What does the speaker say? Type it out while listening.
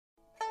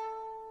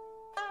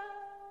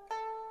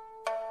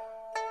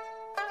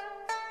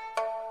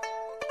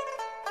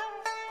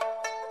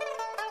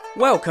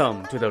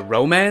Welcome to the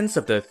Romance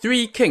of the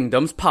Three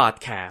Kingdoms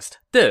podcast.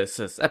 This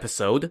is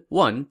episode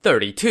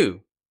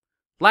 132.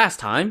 Last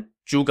time,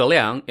 Zhuge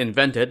Liang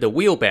invented the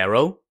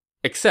wheelbarrow,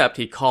 except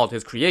he called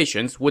his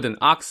creations wooden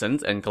oxen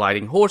and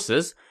gliding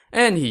horses,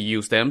 and he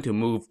used them to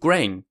move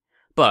grain.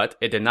 But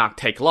it did not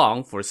take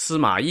long for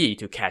Sima Yi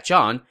to catch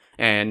on,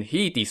 and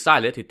he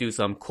decided to do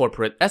some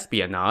corporate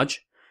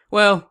espionage.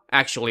 Well,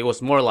 actually it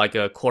was more like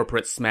a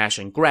corporate smash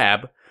and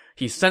grab.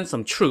 He sent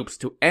some troops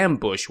to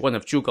ambush one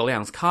of Zhuge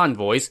Liang's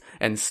convoys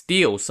and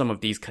steal some of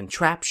these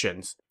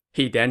contraptions.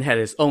 He then had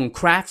his own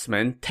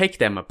craftsmen take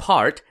them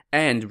apart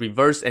and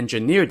reverse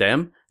engineer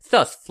them,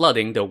 thus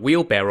flooding the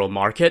wheelbarrow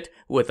market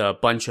with a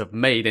bunch of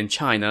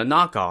made-in-China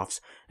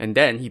knockoffs, and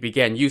then he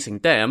began using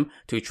them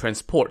to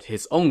transport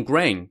his own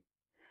grain.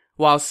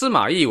 While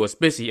Sima Yi was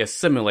busy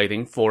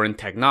assimilating foreign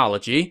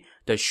technology,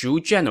 the Shu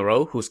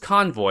general whose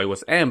convoy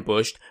was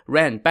ambushed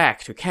ran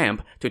back to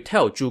camp to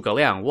tell Zhuge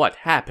Liang what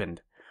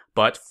happened.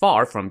 But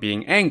far from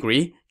being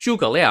angry,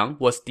 Zhuge Liang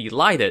was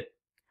delighted.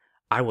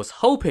 "I was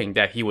hoping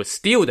that he would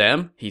steal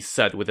them," he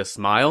said with a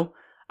smile.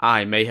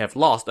 "I may have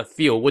lost a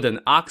few wooden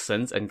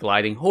oxen and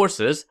gliding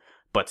horses,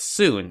 but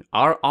soon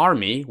our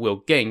army will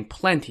gain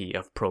plenty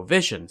of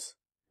provisions."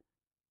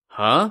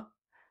 Huh?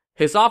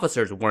 His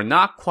officers were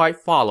not quite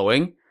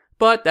following,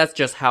 but that's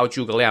just how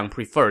Zhuge Liang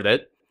preferred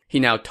it. He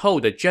now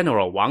told the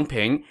general Wang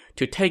Ping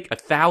to take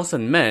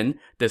 1,000 men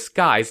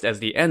disguised as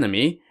the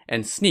enemy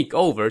and sneak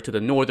over to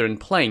the northern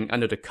plain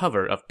under the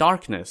cover of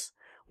darkness.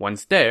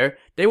 Once there,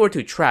 they were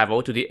to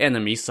travel to the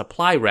enemy's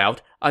supply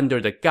route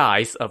under the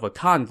guise of a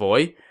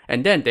convoy,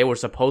 and then they were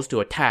supposed to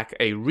attack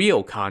a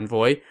real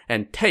convoy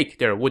and take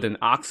their wooden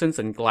oxen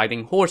and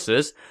gliding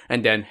horses,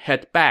 and then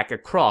head back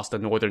across the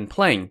northern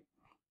plain.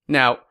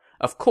 Now,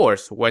 of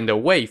course, when the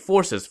Wei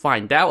forces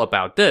find out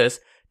about this,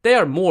 they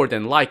are more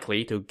than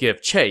likely to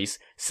give chase,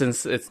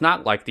 since it's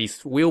not like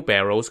these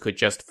wheelbarrows could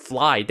just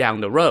fly down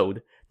the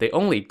road. They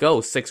only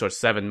go 6 or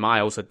 7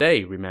 miles a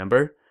day,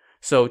 remember?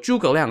 So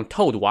Zhuge Liang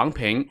told Wang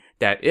Ping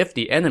that if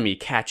the enemy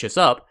catches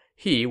up,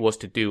 he was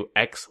to do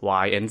X,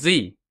 Y, and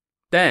Z.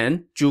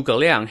 Then, Zhuge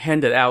Liang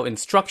handed out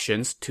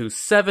instructions to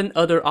 7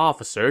 other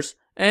officers,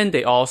 and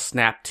they all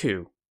snapped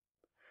to.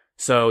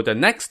 So the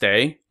next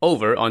day,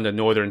 over on the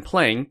northern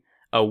plain,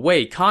 a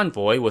Wei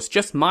convoy was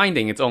just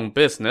minding its own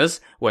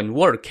business when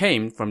word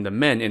came from the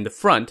men in the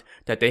front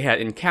that they had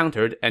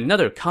encountered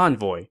another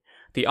convoy.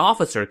 The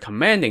officer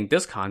commanding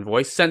this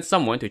convoy sent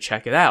someone to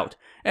check it out,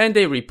 and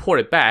they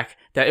reported back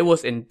that it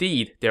was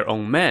indeed their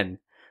own men.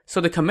 So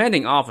the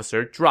commanding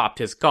officer dropped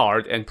his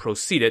guard and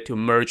proceeded to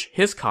merge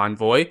his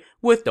convoy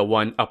with the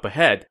one up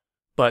ahead.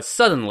 But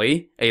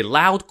suddenly, a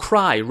loud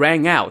cry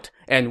rang out,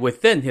 and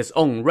within his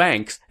own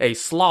ranks, a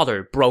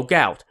slaughter broke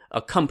out,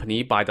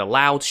 accompanied by the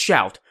loud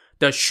shout,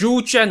 "The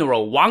Shu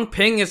general Wang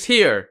Ping is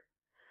here!"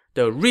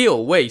 The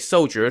real Wei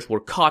soldiers were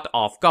caught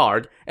off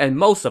guard, and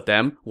most of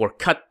them were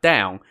cut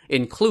down,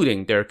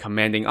 including their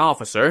commanding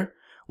officer.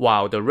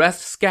 While the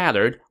rest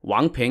scattered,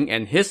 Wang Ping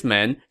and his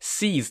men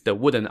seized the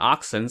wooden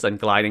oxen and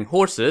gliding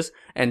horses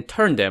and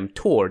turned them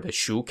toward the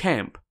Shu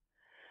camp.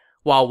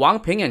 While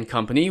Wang Ping and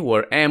company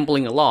were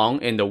ambling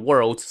along in the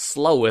world's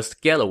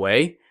slowest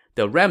getaway,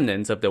 the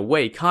remnants of the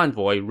Wei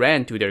convoy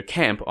ran to their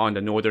camp on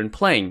the northern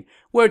plain,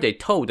 where they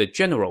told the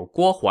general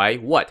Guo Huai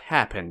what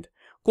happened.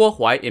 Guo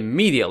Huai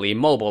immediately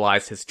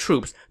mobilized his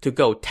troops to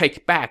go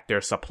take back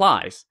their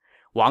supplies.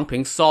 Wang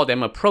Ping saw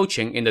them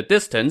approaching in the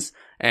distance,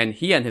 and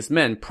he and his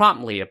men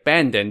promptly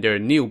abandoned their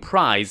new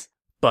prize,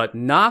 but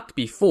not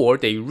before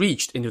they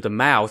reached into the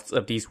mouths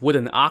of these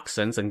wooden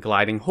oxen and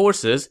gliding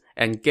horses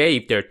and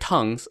gave their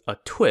tongues a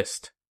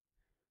twist.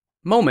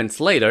 Moments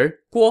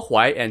later, Guo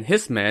Huai and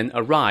his men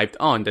arrived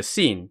on the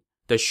scene.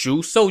 The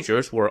Shu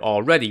soldiers were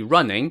already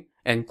running,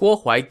 and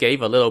Guo Huai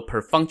gave a little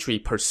perfunctory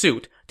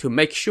pursuit to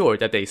make sure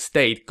that they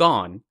stayed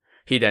gone.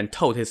 He then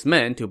told his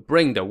men to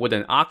bring the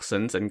wooden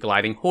oxen and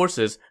gliding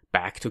horses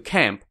back to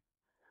camp.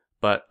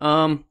 But,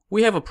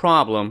 we have a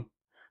problem.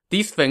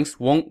 These things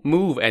won't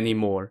move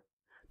anymore.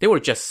 They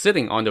were just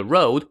sitting on the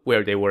road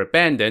where they were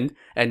abandoned,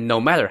 and no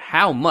matter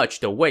how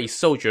much the Wei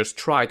soldiers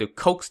tried to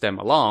coax them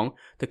along,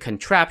 the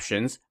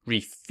contraptions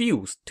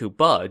refused to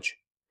budge.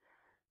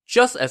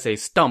 Just as a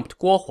stumped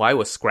Guo Huai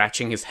was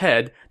scratching his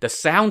head, the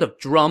sound of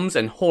drums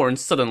and horns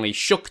suddenly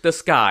shook the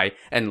sky,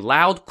 and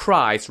loud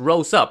cries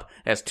rose up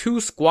as 2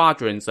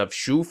 squadrons of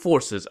Shu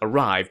forces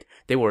arrived.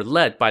 They were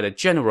led by the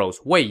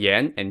generals Wei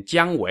Yan and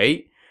Jiang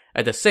Wei.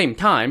 At the same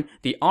time,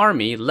 the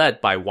army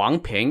led by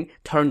Wang Ping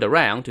turned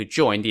around to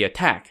join the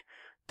attack.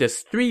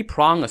 This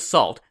 3-pronged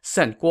assault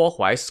sent Guo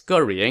Huai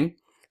scurrying,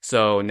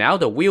 so now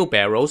the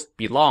wheelbarrows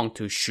belonged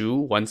to Shu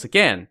once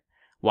again.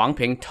 Wang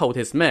Ping told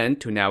his men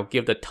to now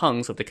give the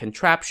tongues of the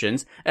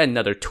contraptions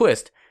another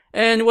twist,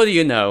 and what do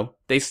you know,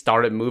 they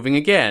started moving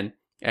again,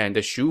 and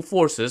the Shu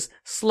forces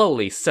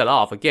slowly set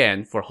off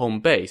again for home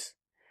base.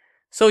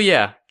 So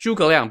yeah, Zhuge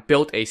Liang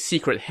built a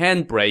secret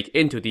handbrake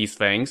into these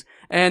things,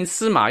 and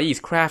Sima Yi's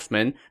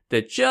craftsmen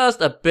did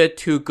just a bit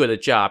too good a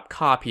job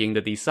copying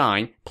the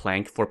design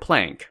plank for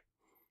plank.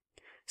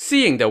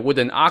 Seeing the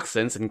wooden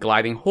oxen and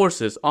gliding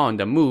horses on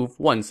the move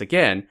once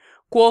again,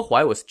 Guo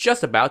Huai was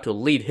just about to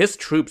lead his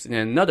troops in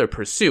another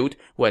pursuit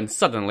when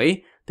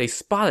suddenly they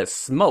spotted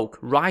smoke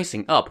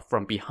rising up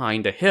from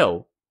behind the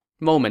hill.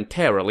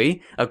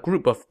 Momentarily, a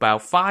group of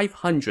about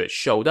 500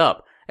 showed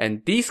up,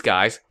 and these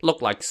guys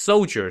looked like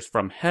soldiers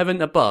from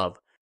heaven above.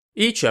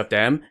 Each of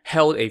them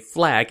held a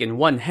flag in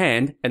one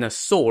hand and a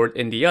sword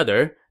in the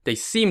other. They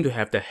seemed to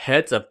have the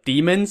heads of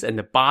demons and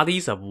the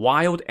bodies of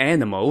wild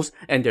animals,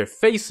 and their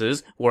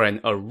faces were an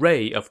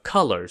array of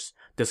colors.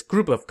 This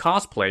group of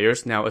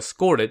cosplayers now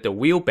escorted the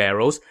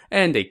wheelbarrows,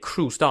 and they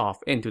cruised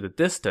off into the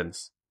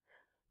distance.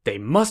 "They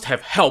must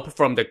have help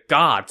from the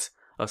gods,"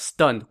 a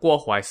stunned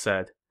Guo Huai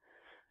said.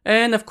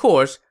 And of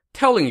course,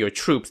 telling your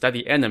troops that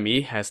the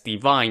enemy has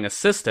divine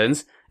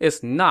assistance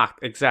is not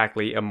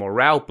exactly a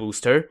morale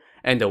booster,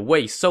 and the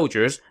Wei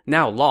soldiers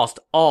now lost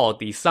all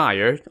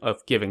desire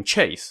of giving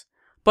chase.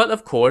 But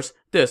of course,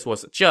 this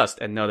was just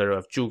another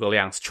of Zhuge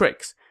Liang's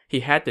tricks.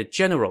 He had the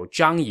general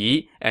Zhang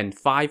Yi and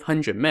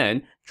 500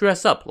 men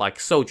dress up like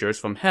soldiers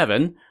from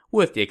heaven,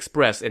 with the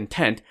express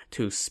intent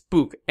to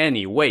spook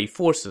any Wei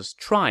forces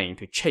trying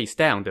to chase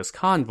down this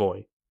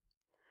convoy.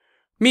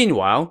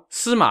 Meanwhile,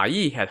 Sima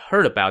Yi had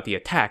heard about the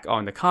attack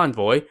on the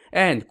convoy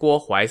and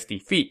Guo Huai's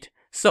defeat,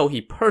 so he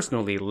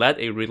personally led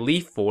a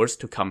relief force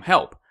to come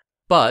help.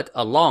 But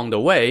along the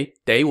way,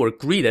 they were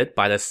greeted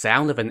by the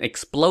sound of an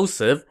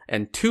explosive,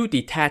 and 2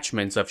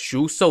 detachments of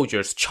Shu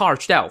soldiers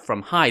charged out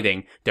from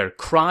hiding, their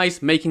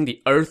cries making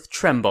the earth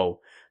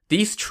tremble.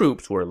 These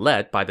troops were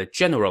led by the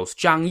generals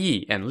Zhang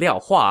Yi and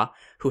Liao Hua,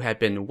 who had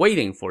been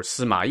waiting for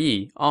Sima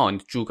Yi on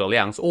Zhuge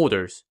Liang's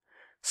orders.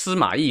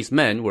 Sima Yi's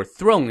men were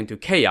thrown into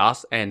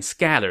chaos and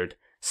scattered.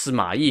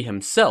 Sima Yi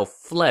himself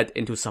fled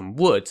into some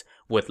woods,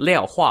 with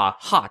Liao Hua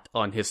hot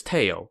on his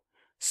tail.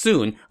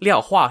 Soon,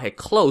 Liao Hua had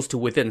closed to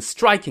within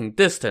striking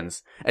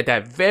distance. At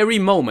that very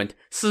moment,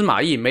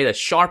 Sima Yi made a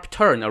sharp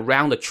turn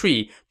around the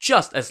tree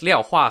just as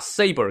Liao Hua's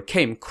saber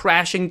came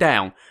crashing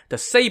down. The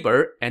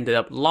saber ended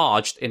up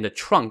lodged in the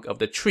trunk of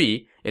the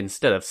tree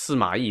instead of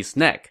Sima Yi's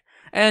neck.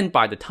 And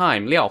by the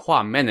time Liao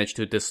Hua managed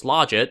to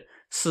dislodge it,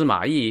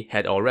 Sima Yi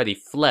had already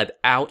fled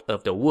out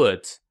of the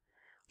woods.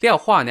 Liao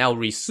Hua now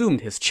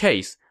resumed his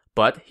chase,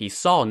 but he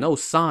saw no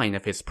sign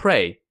of his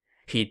prey.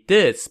 He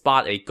did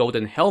spot a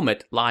golden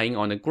helmet lying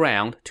on the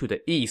ground to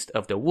the east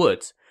of the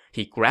woods.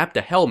 He grabbed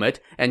the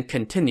helmet and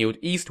continued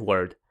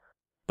eastward.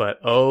 But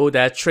oh,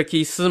 that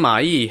tricky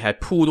Sima Yi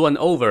had pulled one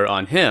over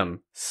on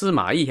him.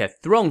 Sima Yi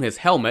had thrown his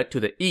helmet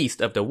to the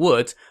east of the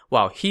woods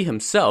while he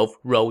himself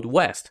rode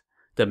west.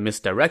 The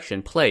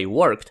misdirection play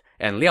worked,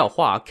 and Liao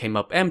Hua came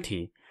up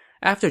empty.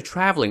 After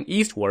traveling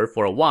eastward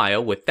for a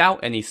while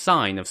without any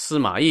sign of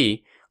Sima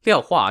Yi,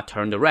 Liao Hua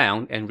turned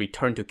around and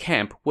returned to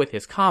camp with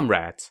his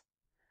comrades.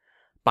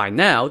 By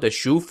now, the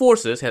Shu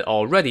forces had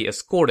already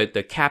escorted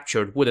the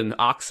captured wooden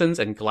oxen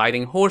and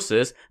gliding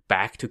horses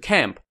back to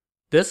camp.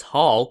 This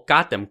haul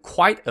got them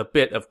quite a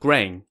bit of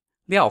grain.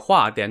 Liao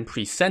Hua then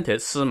presented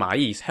Sima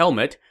Yi's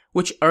helmet,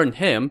 which earned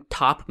him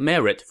top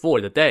merit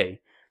for the day.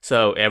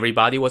 So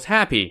everybody was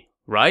happy,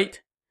 right?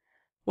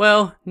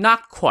 Well,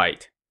 not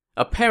quite.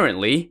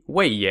 Apparently,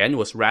 Wei Yan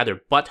was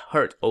rather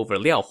butthurt over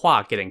Liao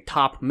Hua getting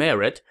top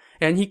merit,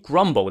 and he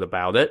grumbled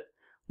about it.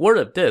 Word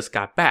of this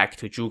got back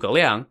to Zhuge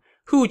Liang,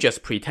 who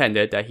just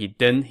pretended that he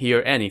didn't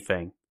hear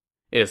anything.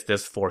 Is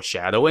this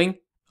foreshadowing?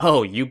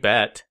 Oh, you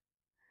bet.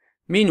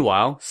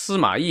 Meanwhile,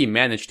 Sima Yi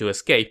managed to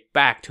escape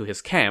back to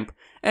his camp,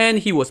 and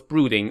he was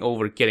brooding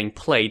over getting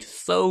played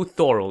so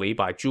thoroughly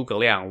by Zhuge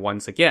Liang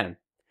once again.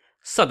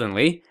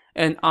 Suddenly,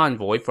 an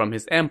envoy from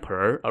his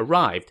emperor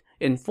arrived,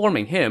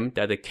 informing him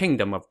that the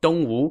kingdom of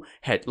Dongwu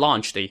had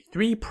launched a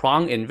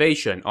 3-pronged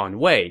invasion on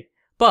Wei,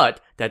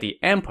 but that the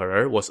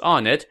emperor was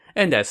on it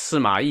and that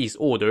Sima Yi's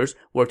orders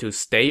were to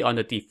stay on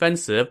the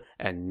defensive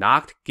and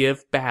not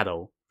give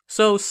battle.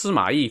 So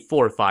Sima Yi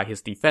fortified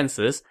his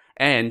defenses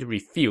and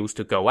refused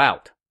to go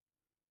out.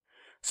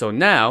 So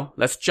now,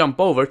 let's jump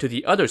over to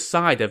the other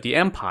side of the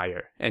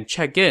empire and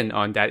check in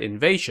on that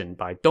invasion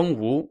by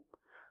Dongwu.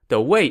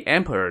 The Wei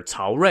Emperor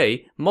Cao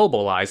Rui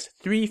mobilized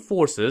 3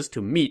 forces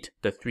to meet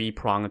the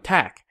 3-pronged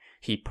attack.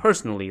 He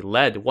personally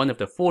led one of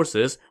the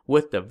forces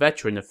with the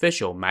veteran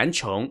official Man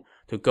Chong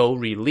to go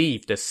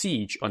relieve the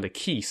siege on the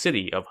key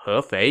city of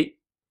Hefei.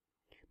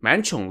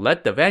 Man Chong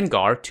led the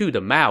vanguard to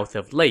the mouth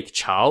of Lake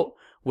Chao,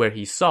 where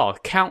he saw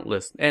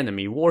countless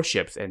enemy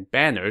warships and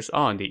banners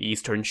on the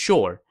eastern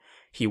shore.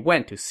 He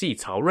went to see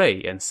Cao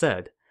Rui and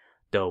said,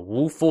 "The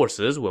Wu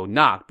forces will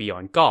not be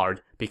on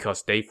guard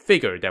because they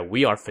figure that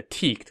we are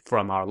fatigued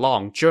from our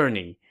long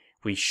journey.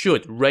 We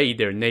should raid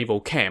their naval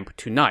camp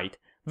tonight.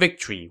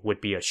 Victory would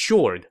be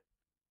assured."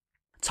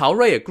 Cao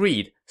Rui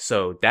agreed,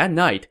 so that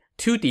night,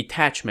 2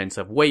 detachments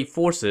of Wei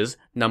forces,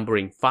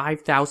 numbering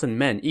 5,000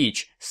 men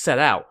each, set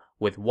out,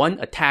 with one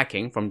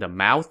attacking from the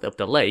mouth of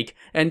the lake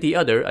and the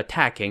other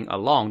attacking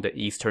along the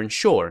eastern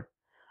shore.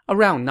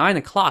 Around 9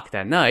 o'clock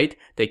that night,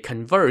 they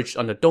converged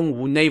on the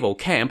Dongwu naval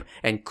camp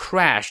and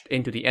crashed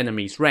into the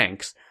enemy's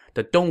ranks.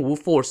 The Dongwu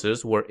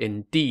forces were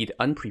indeed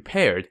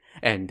unprepared,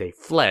 and they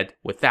fled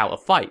without a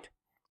fight.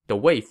 the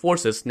Wei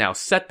forces now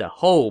set the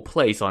whole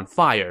place on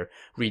fire,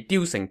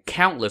 reducing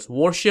countless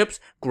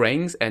warships,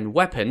 grains, and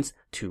weapons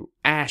to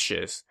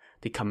ashes.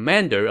 The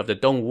commander of the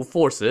Dongwu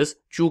forces,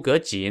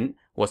 Zhuge Jin,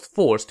 was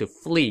forced to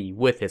flee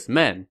with his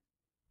men.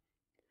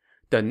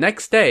 The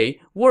next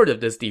day, word of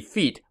this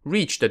defeat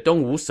reached the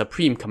Dongwu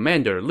Supreme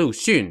Commander Lu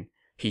Xun.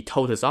 He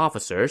told his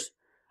officers,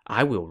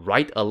 "I will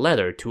write a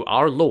letter to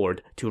our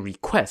lord to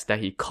request that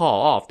he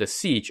call off the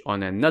siege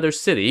on another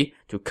city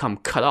to come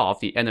cut off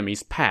the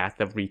enemy's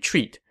path of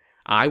retreat.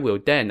 I will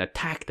then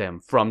attack them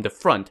from the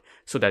front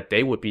so that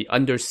they would be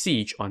under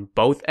siege on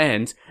both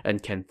ends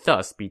and can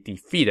thus be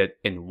defeated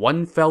in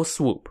one fell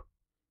swoop."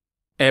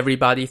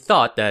 Everybody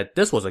thought that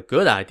this was a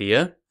good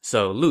idea,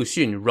 so Lu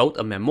Xun wrote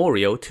a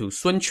memorial to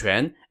Sun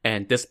Quan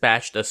and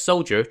dispatched a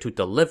soldier to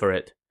deliver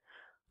it.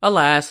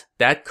 Alas,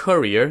 that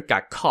courier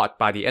got caught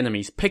by the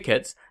enemy's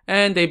pickets,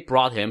 and they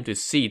brought him to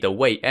see the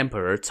Wei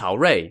Emperor Cao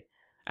Rui.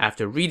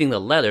 After reading the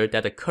letter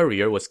that the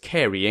courier was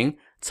carrying,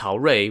 Cao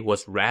Rui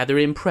was rather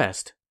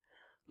impressed.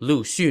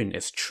 "Lu Xun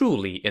is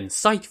truly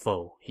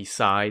insightful," he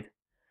sighed.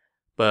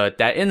 But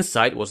that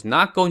insight was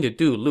not going to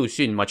do Lu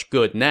Xun much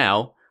good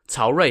now.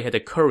 Cao Rui had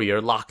the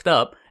courier locked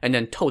up and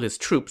then told his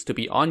troops to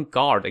be on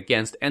guard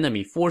against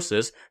enemy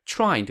forces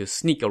trying to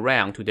sneak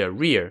around to their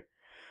rear.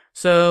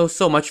 So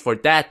much for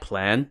that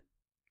plan.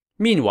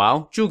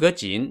 Meanwhile, Zhuge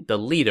Jin, the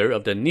leader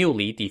of the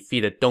newly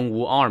defeated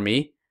Dongwu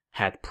army,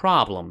 had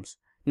problems.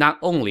 Not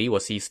only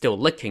was he still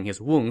licking his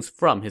wounds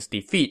from his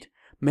defeat,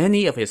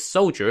 many of his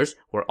soldiers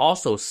were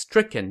also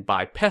stricken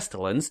by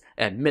pestilence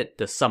amid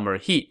the summer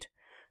heat.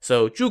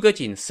 So Zhuge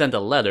Jin sent a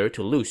letter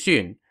to Lu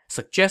Xun,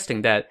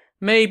 suggesting that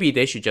maybe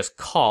they should just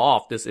call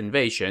off this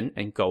invasion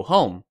and go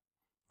home.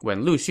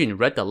 When Lu Xun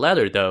read the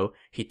letter, though,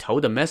 he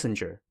told the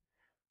messenger,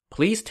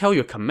 "Please tell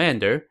your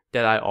commander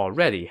that I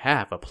already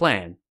have a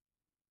plan."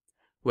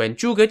 When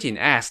Zhuge Jin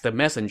asked the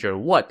messenger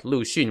what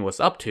Lu Xun was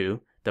up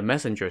to, the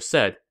messenger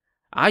said,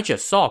 "I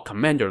just saw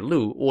Commander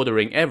Lu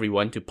ordering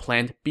everyone to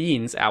plant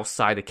beans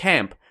outside the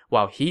camp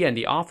while he and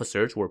the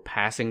officers were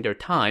passing their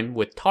time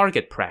with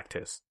target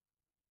practice."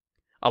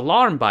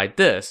 Alarmed by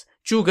this,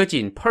 Zhuge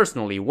Jin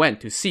personally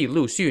went to see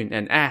Lu Xun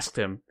and asked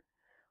him,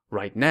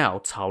 "Right now,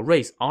 Cao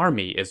Rui's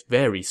army is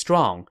very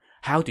strong.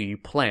 How do you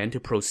plan to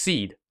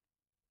proceed?"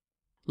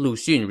 Lu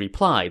Xun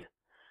replied,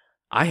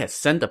 "I had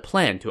sent a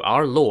plan to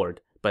our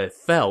lord, but it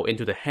fell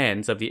into the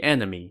hands of the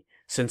enemy.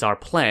 Since our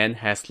plan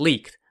has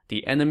leaked,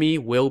 the enemy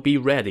will be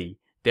ready.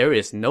 There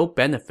is no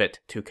benefit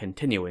to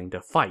continuing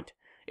the fight.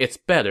 It's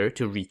better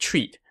to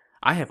retreat.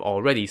 I have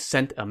already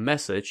sent a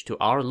message to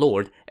our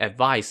lord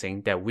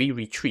advising that we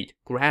retreat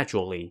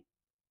gradually."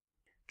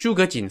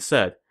 Zhuge Jin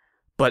said,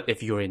 "But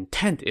if your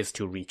intent is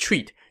to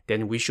retreat,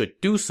 then we should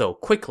do so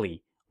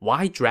quickly.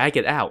 Why drag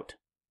it out?"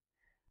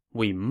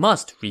 "We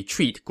must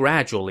retreat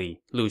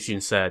gradually," Lu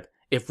Xun said.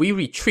 "If we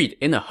retreat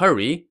in a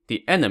hurry,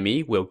 the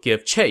enemy will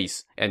give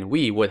chase, and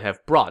we would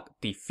have brought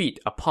defeat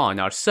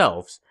upon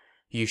ourselves.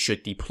 You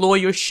should deploy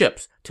your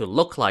ships to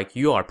look like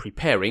you are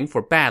preparing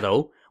for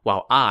battle,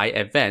 while I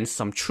advance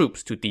some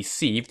troops to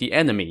deceive the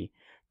enemy.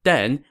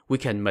 Then we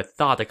can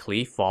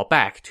methodically fall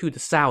back to the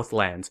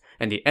Southlands,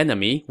 and the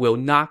enemy will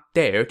not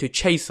dare to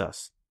chase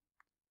us."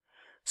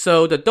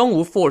 So the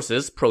Dongwu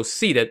forces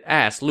proceeded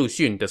as Lu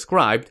Xun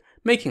described,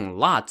 making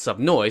lots of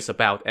noise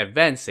about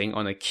advancing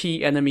on a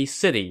key enemy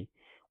city.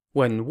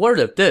 When word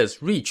of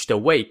this reached the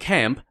Wei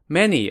camp,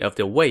 many of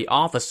the Wei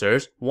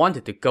officers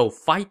wanted to go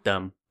fight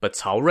them, but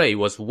Cao Rui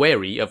was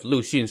wary of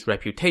Lu Xun's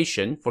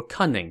reputation for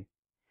cunning.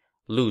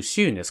 "Lu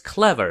Xun is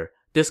clever.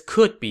 This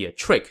could be a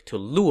trick to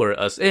lure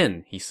us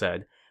in," he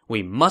said.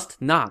 "We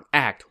must not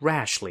act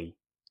rashly."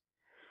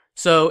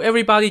 So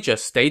everybody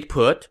just stayed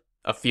put.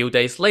 A few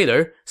days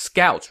later,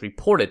 scouts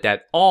reported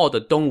that all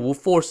the Dongwu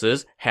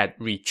forces had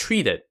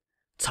retreated.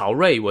 Cao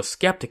Rui was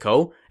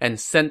skeptical and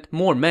sent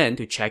more men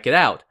to check it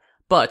out,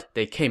 but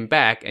they came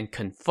back and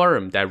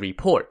confirmed that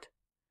report.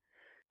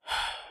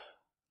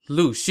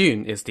 "Lu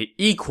Xun is the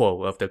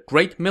equal of the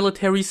great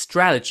military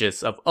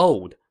strategists of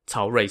old,"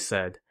 Cao Rui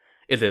said.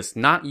 "It is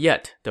not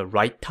yet the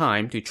right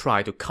time to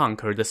try to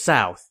conquer the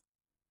south."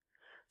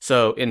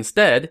 So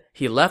instead,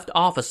 he left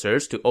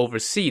officers to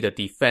oversee the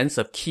defense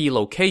of key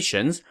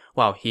locations,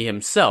 while he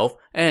himself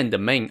and the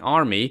main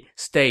army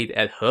stayed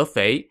at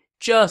Hefei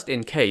just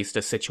in case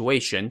the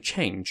situation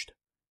changed.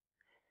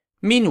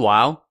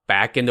 Meanwhile,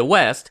 back in the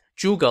west,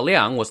 Zhuge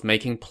Liang was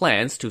making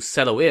plans to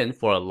settle in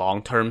for a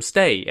long-term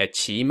stay at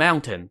Qi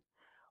Mountain.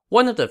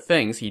 One of the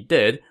things he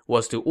did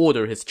was to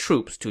order his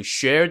troops to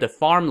share the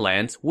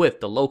farmlands with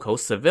the local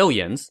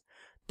civilians.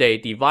 They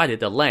divided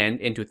the land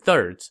into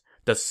thirds.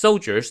 The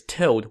soldiers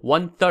tilled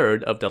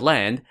 1/3 of the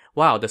land,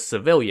 while the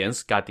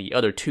civilians got the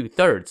other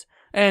 2/3,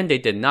 and they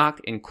did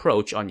not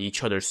encroach on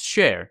each other's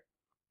share.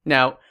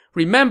 Now,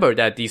 remember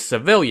that these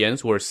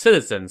civilians were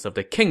citizens of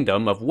the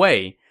kingdom of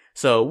Wei,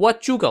 so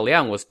what Zhuge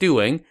Liang was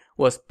doing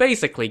was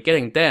basically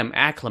getting them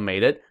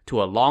acclimated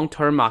to a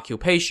long-term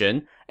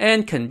occupation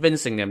and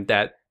convincing them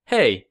that,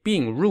 hey,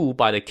 being ruled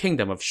by the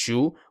kingdom of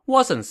Shu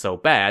wasn't so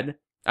bad.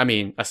 I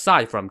mean,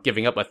 aside from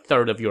giving up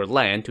 1/3 of your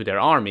land to their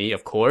army,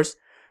 of course.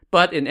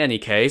 But in any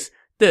case,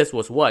 this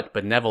was what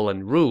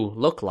benevolent rule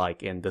looked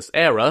like in this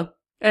era,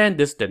 and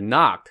this did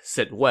not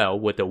sit well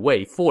with the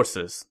Wei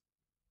forces.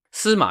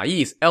 Sima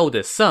Yi's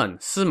eldest son,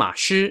 Sima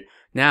Shi,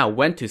 now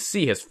went to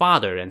see his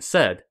father and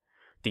said,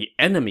 "The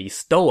enemy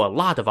stole a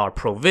lot of our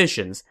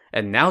provisions,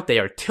 and now they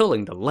are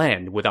tilling the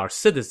land with our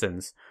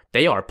citizens.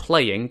 They are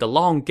playing the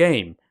long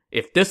game.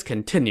 If this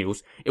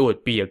continues, it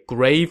would be a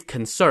grave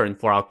concern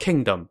for our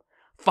kingdom.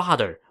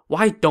 Father,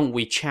 why don't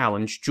we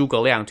challenge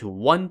Zhuge Liang to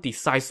one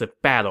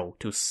decisive battle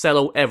to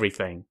settle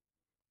everything?"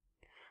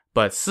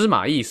 But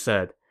Sima Yi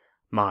said,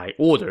 "My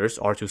orders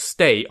are to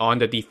stay on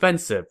the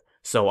defensive,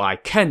 so I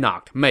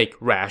cannot make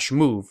rash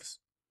moves."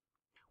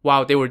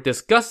 While they were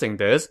discussing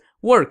this,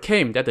 word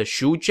came that the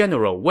Shu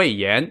general Wei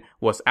Yan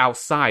was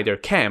outside their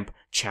camp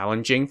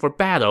challenging for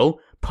battle,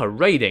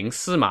 parading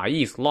Sima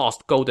Yi's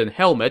lost golden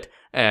helmet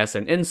as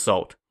an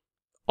insult.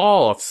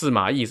 All of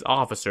Sima Yi's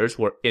officers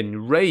were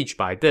enraged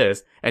by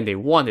this, and they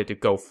wanted to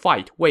go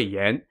fight Wei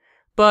Yan,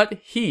 but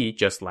he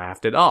just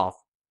laughed it off.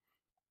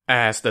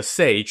 As the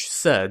sage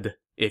said,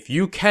 if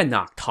you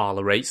cannot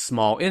tolerate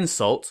small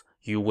insults,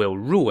 you will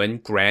ruin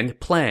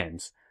grand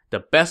plans. The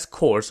best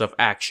course of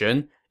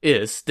action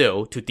is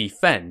still to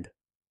defend.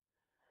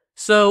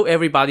 So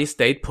everybody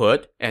stayed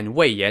put, and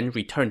Wei Yan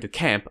returned to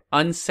camp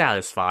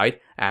unsatisfied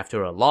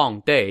after a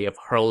long day of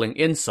hurling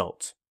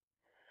insults.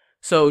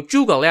 So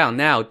Zhuge Liang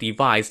now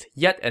devised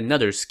yet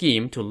another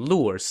scheme to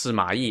lure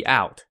Sima Yi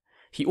out.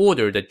 He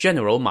ordered the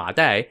general Ma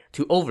Dai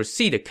to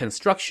oversee the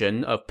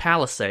construction of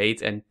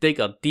palisades and dig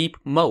a deep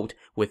moat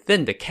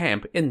within the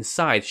camp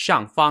inside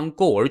Shangfang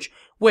Gorge,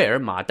 where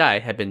Ma Dai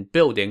had been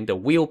building the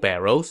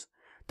wheelbarrows.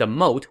 The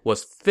moat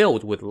was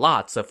filled with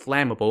lots of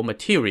flammable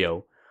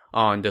material.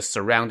 On the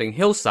surrounding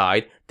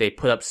hillside, they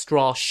put up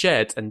straw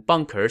sheds and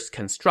bunkers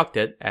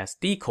constructed as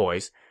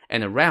decoys,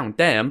 and around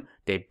them,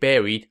 they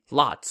buried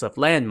lots of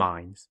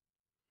landmines.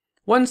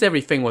 Once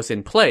everything was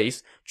in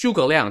place,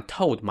 Zhuge Liang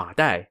told Ma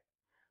Dai,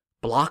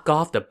 "Block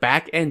off the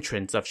back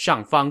entrance of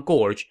Shangfang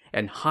Gorge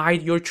and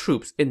hide your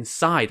troops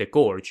inside the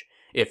gorge.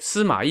 If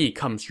Sima Yi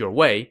comes your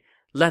way,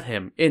 let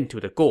him into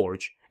the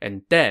gorge,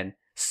 and then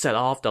set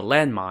off the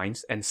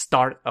landmines and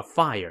start a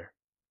fire."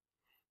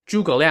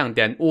 Zhuge Liang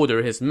then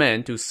ordered his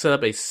men to set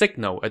up a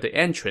signal at the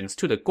entrance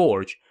to the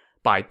gorge.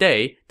 By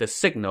day, the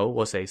signal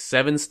was a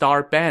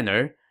 7-star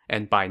banner,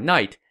 and by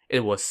night,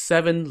 it was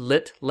 7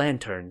 lit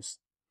lanterns.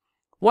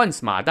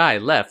 Once Ma Dai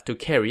left to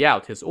carry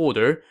out his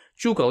order,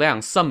 Zhuge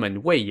Liang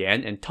summoned Wei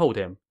Yan and told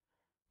him,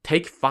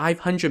 "Take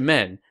 500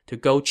 men to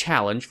go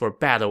challenge for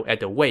battle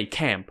at the Wei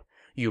camp.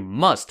 You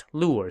must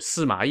lure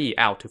Sima Yi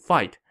out to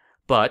fight,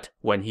 but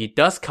when he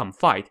does come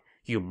fight,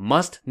 you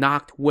must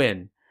not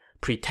win.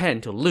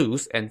 Pretend to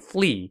lose and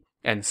flee,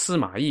 and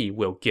Sima Yi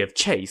will give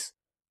chase.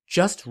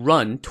 Just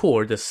run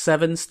toward the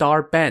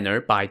 7-star banner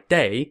by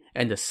day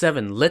and the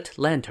 7 lit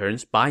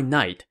lanterns by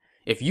night.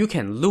 If you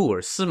can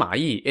lure Sima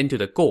Yi into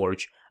the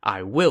gorge,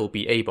 I will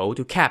be able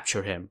to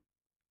capture him."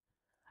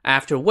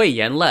 After Wei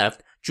Yan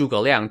left,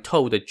 Zhuge Liang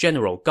told the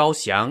general Gao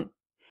Xiang,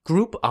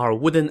 "Group our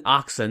wooden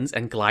oxen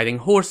and gliding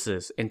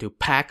horses into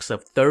packs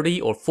of 30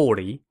 or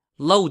 40,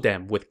 load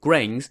them with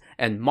grains,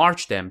 and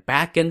march them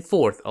back and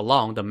forth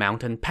along the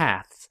mountain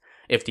paths.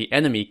 If the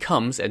enemy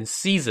comes and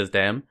seizes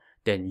them,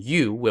 then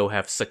you will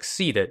have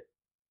succeeded."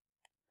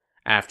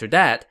 After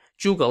that,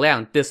 Zhuge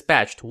Liang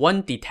dispatched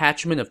one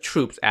detachment of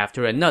troops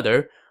after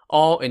another,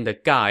 all in the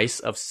guise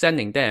of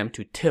sending them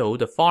to till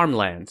the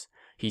farmlands.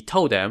 He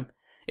told them,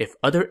 "If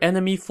other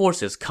enemy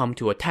forces come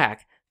to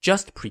attack,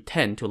 just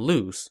pretend to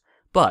lose.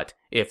 But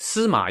if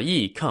Sima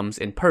Yi comes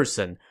in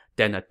person,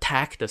 then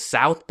attack the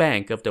south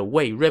bank of the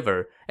Wei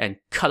River and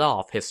cut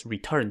off his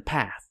return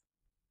path."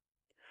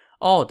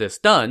 All this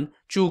done,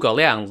 Zhuge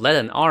Liang led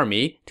an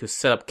army to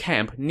set up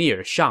camp near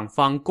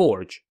Shangfang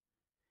Gorge.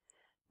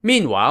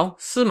 Meanwhile,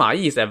 Sima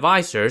Yi's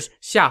advisors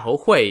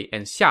Xiahou Hui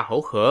and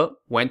Xiahou He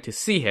went to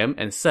see him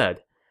and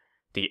said,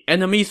 "The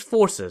enemy's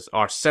forces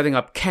are setting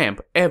up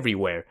camp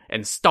everywhere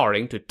and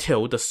starting to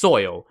till the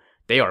soil.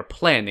 They are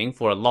planning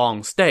for a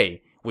long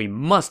stay. We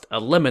must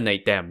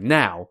eliminate them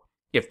now.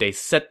 If they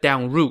set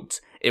down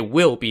roots, it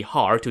will be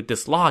hard to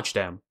dislodge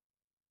them."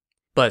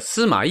 But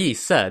Sima Yi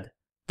said,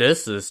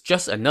 "This is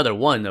just another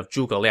one of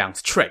Zhuge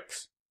Liang's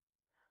tricks."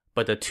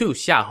 But the two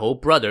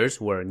Xiahou brothers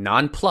were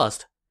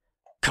nonplussed.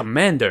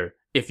 "Commander,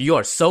 if you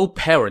are so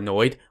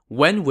paranoid,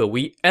 when will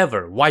we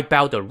ever wipe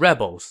out the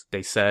rebels?"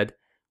 they said.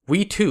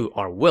 "We too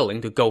are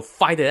willing to go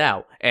fight it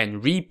out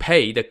and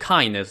repay the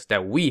kindness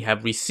that we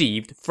have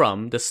received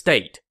from the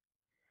state."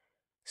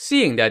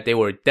 Seeing that they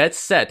were dead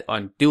set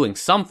on doing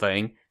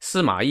something,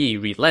 Sima Yi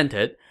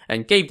relented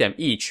and gave them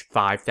each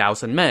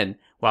 5,000 men,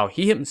 while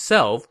he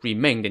himself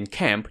remained in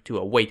camp to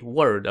await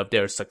word of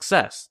their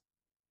success.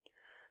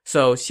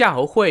 So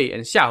Xiahou Hui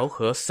and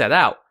Xiahou He set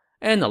out,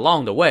 and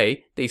along the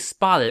way, they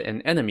spotted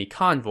an enemy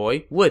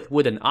convoy with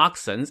wooden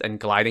oxen and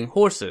gliding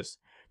horses.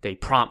 They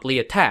promptly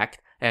attacked,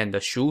 and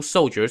the Shu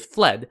soldiers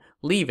fled,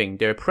 leaving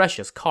their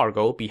precious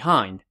cargo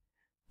behind.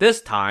 This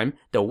time,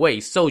 the Wei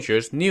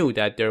soldiers knew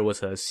that there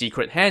was a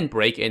secret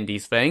handbrake in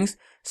these things,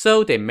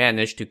 so they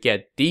managed to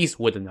get these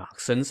wooden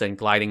oxen and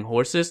gliding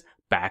horses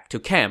back to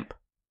camp.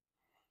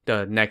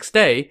 The next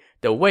day,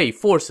 the Wei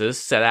forces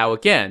set out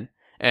again,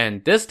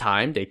 and this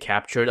time they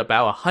captured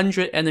about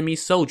 100 enemy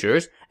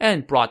soldiers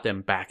and brought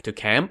them back to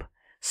camp.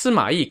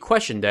 Sima Yi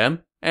questioned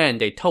them,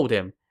 and they told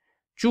him,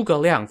 "Zhuge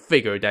Liang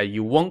figured that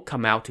you won't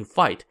come out to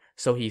fight,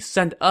 so he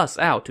sent us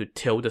out to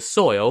till the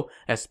soil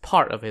as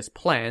part of his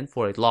plan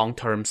for a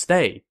long-term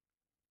stay."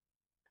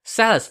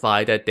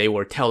 Satisfied that they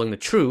were telling the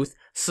truth,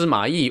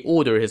 Sima Yi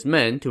ordered his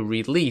men to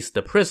release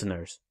the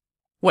prisoners.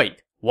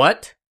 Wait,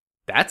 what?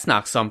 That's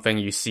not something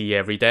you see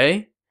every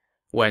day.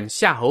 When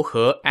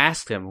Xiahou He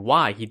asked him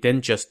why he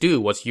didn't just do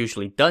what's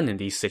usually done in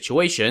these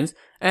situations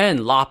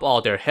and lop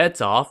all their heads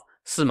off,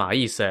 Sima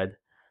Yi said,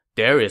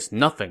 "There is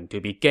nothing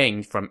to be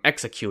gained from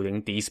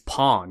executing these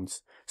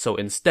pawns. So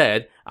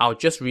instead, I'll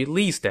just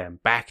release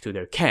them back to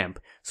their camp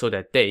so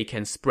that they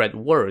can spread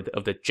word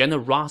of the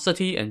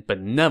generosity and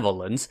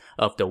benevolence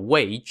of the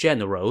Wei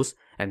generals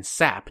and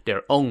sap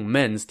their own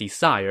men's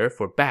desire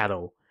for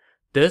battle.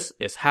 This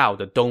is how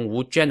the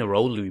Dongwu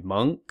general Lu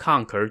Meng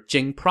conquered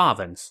Jing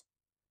province."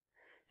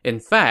 In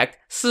fact,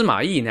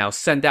 Sima Yi now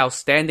sent out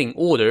standing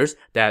orders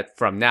that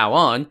from now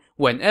on,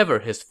 whenever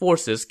his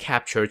forces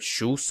captured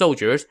Shu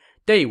soldiers,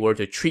 they were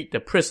to treat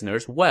the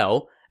prisoners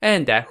well,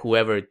 and that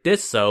whoever did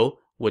so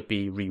would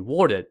be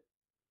rewarded.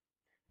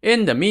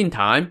 In the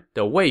meantime,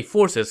 the Wei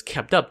forces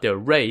kept up their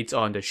raids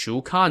on the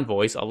Shu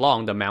convoys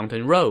along the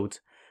mountain roads.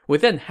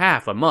 Within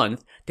half a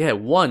month, they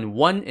had won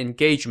one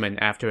engagement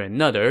after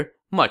another,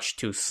 much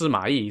to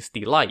Sima Yi's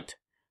delight.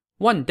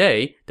 One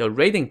day, the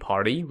raiding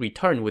party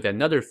returned with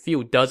another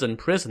few dozen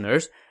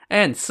prisoners,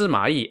 and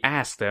Sima Yi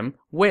asked them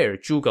where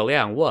Zhuge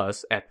Liang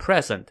was at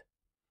present.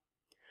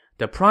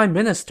 "The prime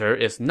minister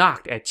is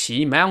knocked at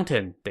Qi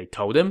Mountain," they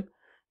told him.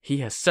 "He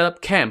has set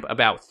up camp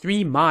about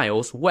 3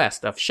 miles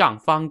west of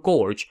Shangfang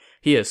Gorge.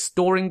 He is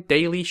storing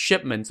daily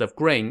shipments of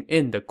grain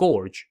in the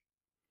gorge."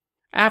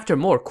 After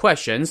more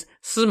questions,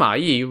 Sima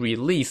Yi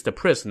released the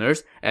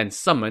prisoners and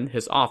summoned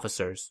his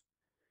officers.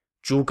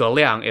 "Zhuge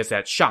Liang is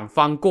at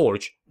Shangfang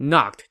Gorge,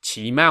 knocked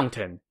Qi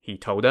Mountain," he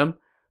told them.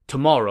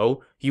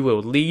 "Tomorrow, you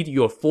will lead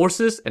your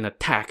forces and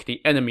attack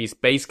the enemy's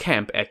base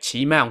camp at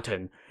Qi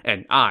Mountain,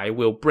 and I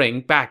will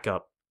bring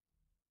backup."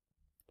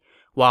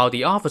 While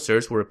the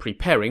officers were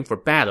preparing for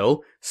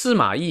battle,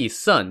 Sima Yi's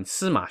son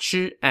Sima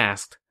Shi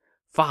asked,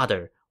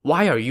 "Father,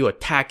 why are you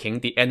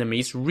attacking the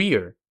enemy's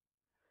rear?"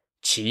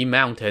 "Qi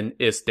Mountain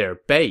is their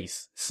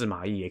base,"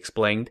 Sima Yi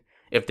explained.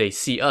 "If they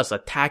see us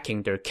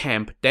attacking their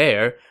camp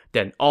there,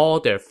 then all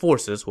their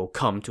forces will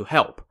come to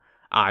help.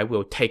 I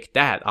will take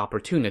that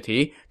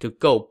opportunity to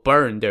go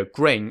burn their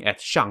grain at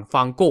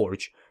Shangfang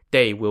Gorge.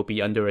 They will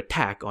be under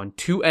attack on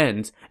 2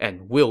 ends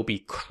and will be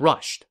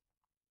crushed."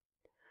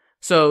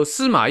 So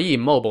Sima Yi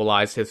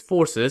mobilized his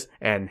forces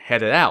and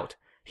headed out.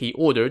 He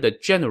ordered the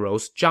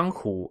generals Zhang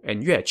Hu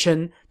and Yue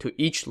Chen to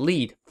each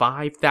lead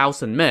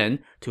 5,000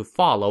 men to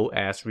follow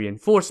as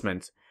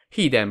reinforcements.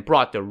 He then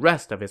brought the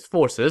rest of his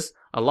forces,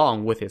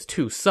 along with his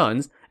 2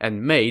 sons,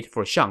 and made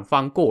for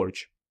Shangfang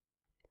Gorge.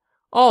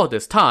 All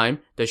this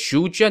time, the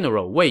Shu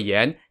general Wei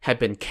Yan had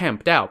been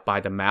camped out by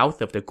the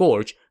mouth of the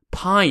gorge,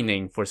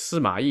 pining for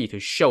Sima Yi to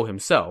show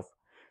himself.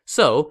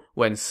 So,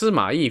 when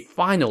Sima Yi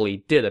finally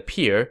did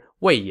appear,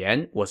 Wei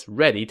Yan was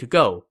ready to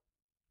go.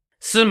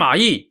 "Sima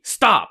Yi,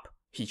 stop!"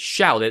 he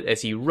shouted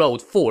as he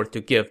rode forth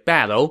to give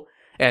battle,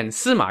 and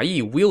Sima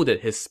Yi wielded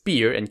his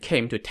spear and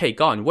came to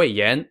take on Wei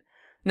Yan.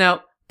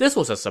 Now, this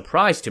was a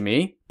surprise to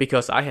me,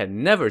 because I had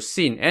never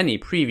seen any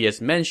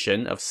previous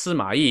mention of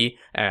Sima Yi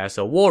as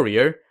a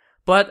warrior,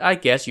 but I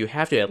guess you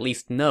have to at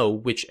least know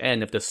which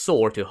end of the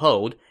sword to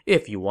hold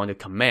if you want to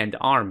command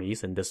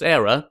armies in this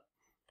era.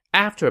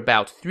 After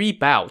about 3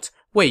 bouts,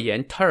 Wei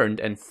Yan turned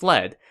and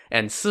fled,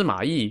 and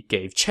Sima Yi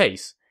gave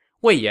chase.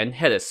 Wei Yan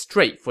headed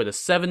straight for the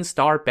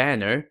 7-star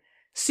banner.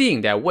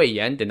 Seeing that Wei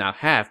Yan did not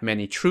have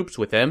many troops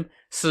with him,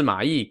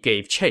 Sima Yi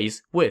gave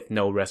chase with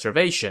no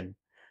reservation.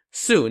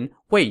 Soon,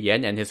 Wei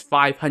Yan and his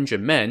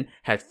 500 men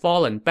had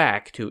fallen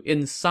back to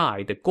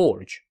inside the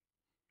gorge.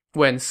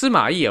 When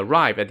Sima Yi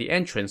arrived at the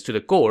entrance to the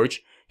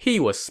gorge, he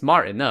was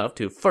smart enough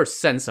to first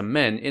send some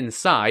men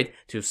inside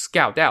to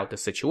scout out the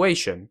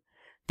situation.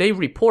 They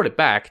reported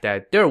back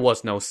that there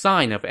was no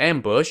sign of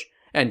ambush,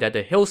 and that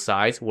the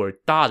hillsides were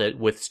dotted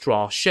with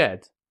straw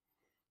sheds.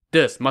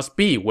 "This must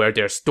be where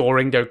they're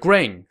storing their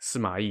grain,"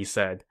 Sima Yi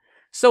said.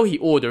 So he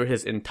ordered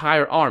his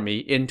entire army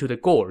into the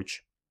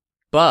gorge.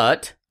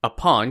 But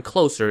upon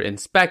closer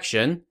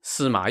inspection,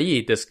 Sima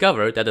Yi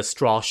discovered that the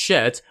straw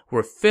sheds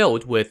were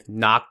filled with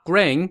not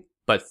grain,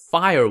 but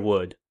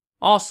firewood.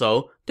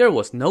 Also, there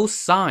was no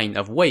sign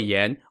of Wei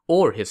Yan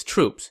or his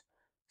troops.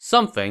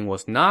 Something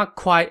was not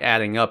quite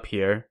adding up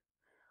here.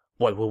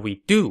 "What will we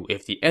do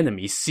if the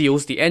enemy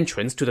seals the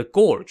entrance to the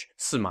gorge?"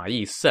 Sima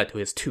Yi said to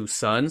his 2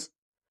 sons.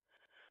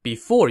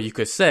 Before you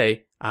could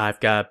say, "I've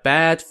got a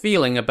bad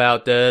feeling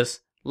about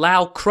this,"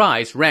 Loud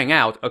cries rang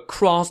out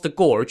across the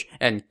gorge,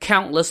 and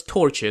countless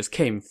torches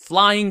came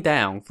flying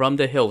down from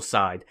the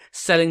hillside,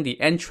 setting the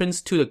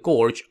entrance to the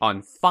gorge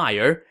on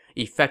fire,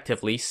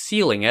 effectively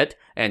sealing it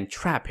and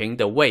trapping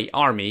the Wei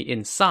army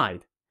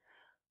inside.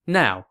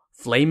 Now,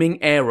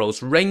 flaming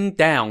arrows rained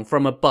down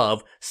from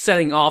above,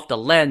 setting off the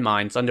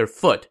landmines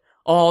underfoot.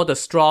 All the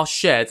straw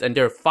sheds and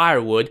their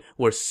firewood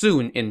were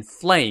soon in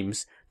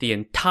flames. The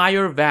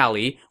entire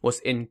valley was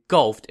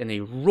engulfed in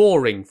a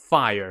roaring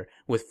fire,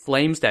 with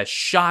flames that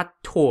shot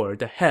toward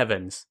the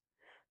heavens.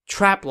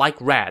 Trapped like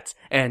rats,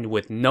 and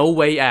with no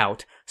way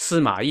out,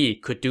 Sima Yi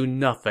could do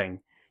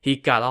nothing. He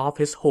got off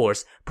his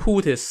horse,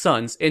 pulled his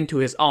sons into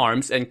his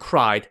arms, and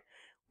cried,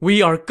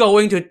 "We are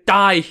going to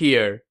die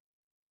here!"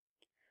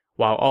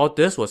 While all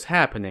this was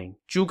happening,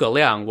 Zhuge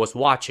Liang was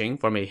watching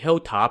from a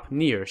hilltop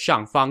near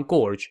Shangfang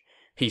Gorge.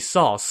 He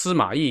saw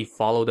Sima Yi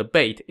follow the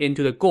bait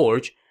into the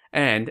gorge,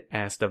 and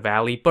as the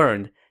valley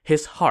burned,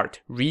 his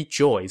heart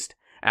rejoiced.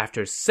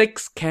 After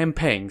 6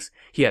 campaigns,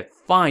 he had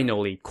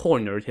finally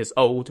cornered his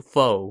old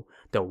foe,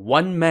 the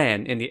one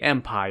man in the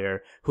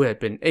empire who had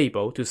been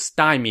able to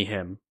stymie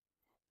him.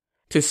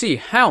 To see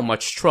how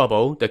much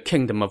trouble the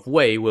kingdom of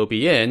Wei will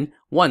be in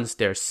once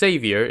their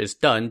savior is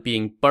done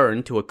being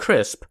burned to a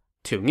crisp,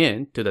 tune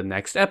in to the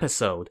next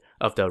episode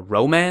of the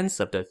Romance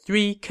of the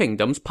Three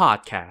Kingdoms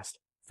podcast.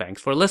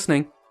 Thanks for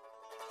listening.